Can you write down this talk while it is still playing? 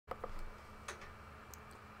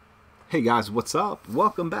Hey guys, what's up?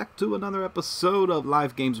 Welcome back to another episode of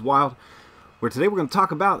LiveGames Wild, where today we're going to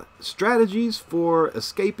talk about strategies for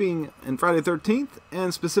escaping in Friday the 13th,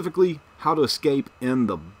 and specifically how to escape in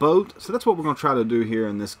the boat. So that's what we're going to try to do here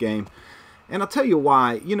in this game. And I'll tell you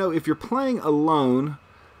why. You know, if you're playing alone,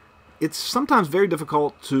 it's sometimes very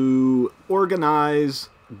difficult to organize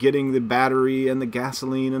getting the battery and the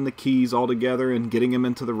gasoline and the keys all together and getting them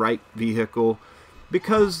into the right vehicle.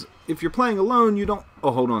 Because if you're playing alone, you don't...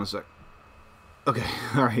 Oh, hold on a sec. Okay,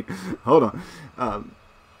 alright, hold on.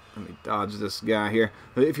 Let me dodge this guy here.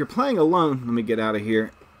 If you're playing alone, let me get out of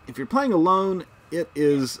here. If you're playing alone, it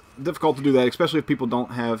is difficult to do that, especially if people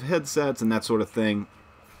don't have headsets and that sort of thing.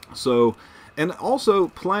 So, and also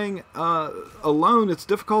playing alone, it's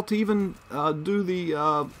difficult to even do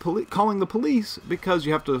the calling the police, because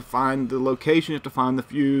you have to find the location, you have to find the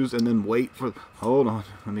fuse, and then wait for... Hold on,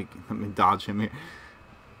 let me dodge him here.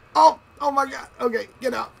 Oh my God! Okay,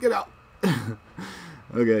 get out, get out.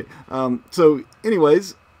 Okay, so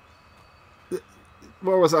anyways,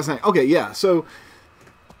 what was I saying? Okay, yeah, so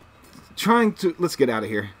let's get out of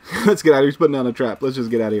here. Let's get out of here. He's putting down a trap. Let's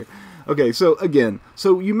just get out of here. Okay, so again,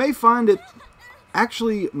 so you may find it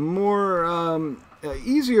actually more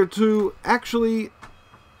easier to actually,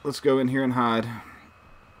 let's go in here and hide.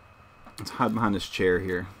 Let's hide behind this chair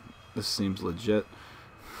here. This seems legit.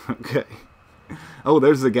 Okay. Oh,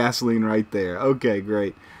 there's the gasoline right there. Okay,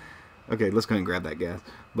 great. Okay, let's go ahead and grab that gas.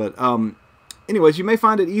 But anyways, you may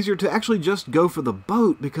find it easier to actually just go for the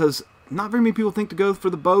boat, because not very many people think to go for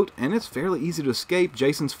the boat, and it's fairly easy to escape.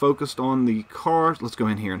 Jason's focused on the car. Let's go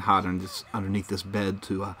in here and hide underneath this bed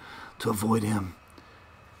to avoid him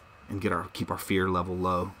and keep our fear level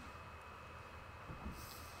low.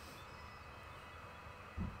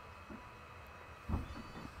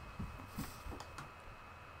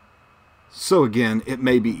 So again, it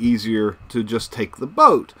may be easier to just take the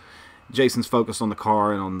boat. Jason's focused on the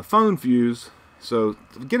car and on the phone fuse, so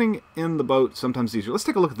getting in the boat sometimes easier. Let's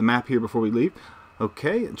take a look at the map here before we leave.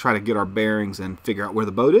 Okay, and try to get our bearings and figure out where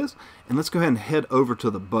the boat is. And let's go ahead and head over to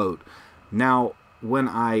the boat. Now, when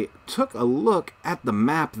I took a look at the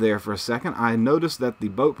map there for a second, I noticed that the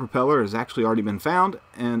boat propeller has actually already been found,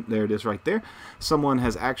 and there it is right there. Someone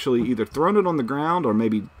has actually either thrown it on the ground or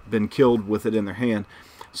maybe been killed with it in their hand.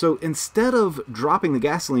 So instead of dropping the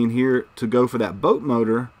gasoline here to go for that boat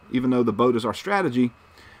motor, even though the boat is our strategy,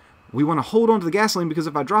 we want to hold on to the gasoline, because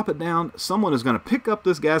if I drop it down, someone is going to pick up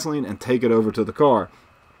this gasoline and take it over to the car.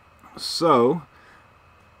 So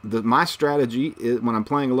my strategy when I'm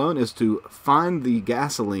playing alone is to find the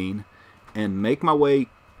gasoline and make my way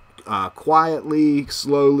quietly,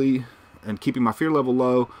 slowly, and keeping my fear level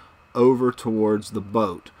low over towards the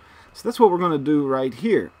boat. So that's what we're going to do right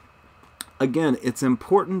here. Again, it's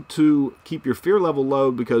important to keep your fear level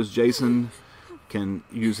low, because Jason can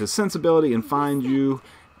use his sensibility and find you,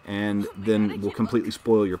 and then will completely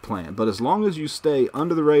spoil your plan. But as long as you stay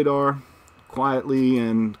under the radar, quietly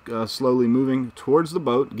and slowly moving towards the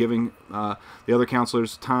boat, giving the other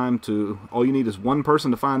counselors time to... All you need is one person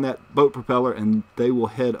to find that boat propeller, and they will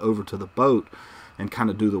head over to the boat and kind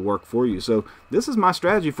of do the work for you. So this is my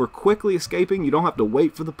strategy for quickly escaping. You don't have to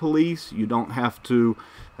wait for the police. You don't have to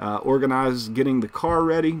organize getting the car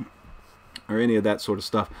ready or any of that sort of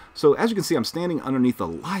stuff. So as you can see, I'm standing underneath a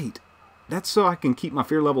light. That's so I can keep my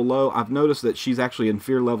fear level low. I've noticed that she's actually in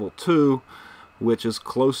fear level 2, which is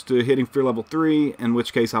close to hitting fear level 3, in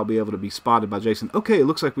which case I'll be able to be spotted by Jason. Okay, it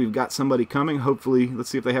looks like we've got somebody coming. Hopefully, let's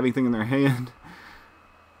see if they have anything in their hand.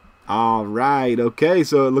 Alright, okay,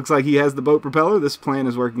 so it looks like he has the boat propeller. This plan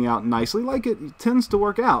is working out nicely, like it tends to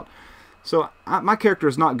work out. So my character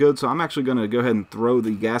is not good, so I'm actually going to go ahead and throw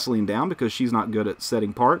the gasoline down, because she's not good at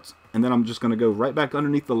setting parts. And then I'm just going to go right back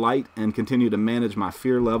underneath the light and continue to manage my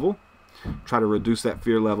fear level. Try to reduce that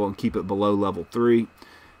fear level and keep it below level 3.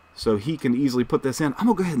 So he can easily put this in. I'm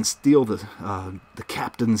going to go ahead and steal the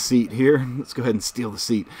captain's seat here. Let's go ahead and steal the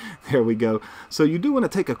seat. There we go. So you do want to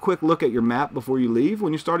take a quick look at your map before you leave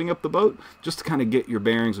when you're starting up the boat, just to kind of get your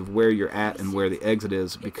bearings of where you're at and where the exit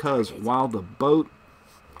is, because while the boat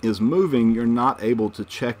is moving, you're not able to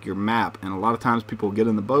check your map, and a lot of times people get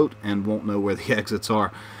in the boat and won't know where the exits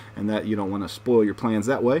are, and that you don't want to spoil your plans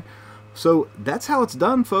that way. So that's how it's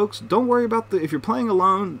done, folks. Don't worry about if you're playing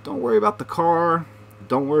alone, don't worry about the car,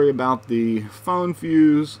 don't worry about the phone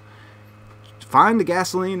fuse. Find the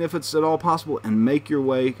gasoline if it's at all possible, and make your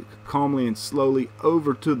way calmly and slowly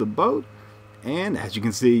over to the boat. And as you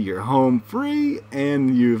can see, you're home free,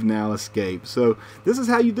 and you've now escaped. So this is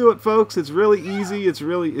how you do it, folks. It's really easy. It's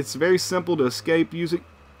very simple to escape using...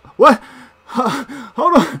 What?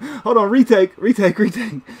 Hold on. Retake.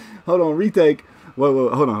 Hold on, retake.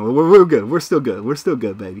 Whoa, hold on. We're good. We're still good. We're still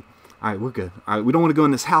good, baby. Alright, we're good. Alright, we don't want to go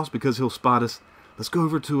in this house because he'll spot us. Let's go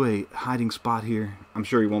over to a hiding spot here. I'm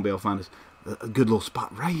sure he won't be able to find us. A good little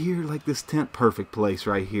spot right here, like this tent. Perfect place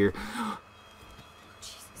right here.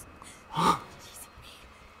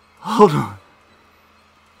 Hold on.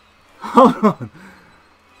 Hold on.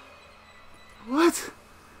 What?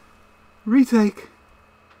 Retake.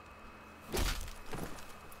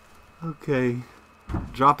 Okay.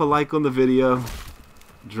 Drop a like on the video.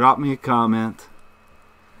 Drop me a comment.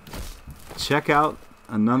 Check out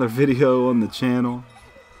another video on the channel.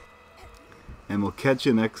 And we'll catch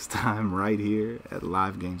you next time right here at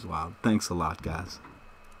LiveGames Wild. Thanks a lot, guys.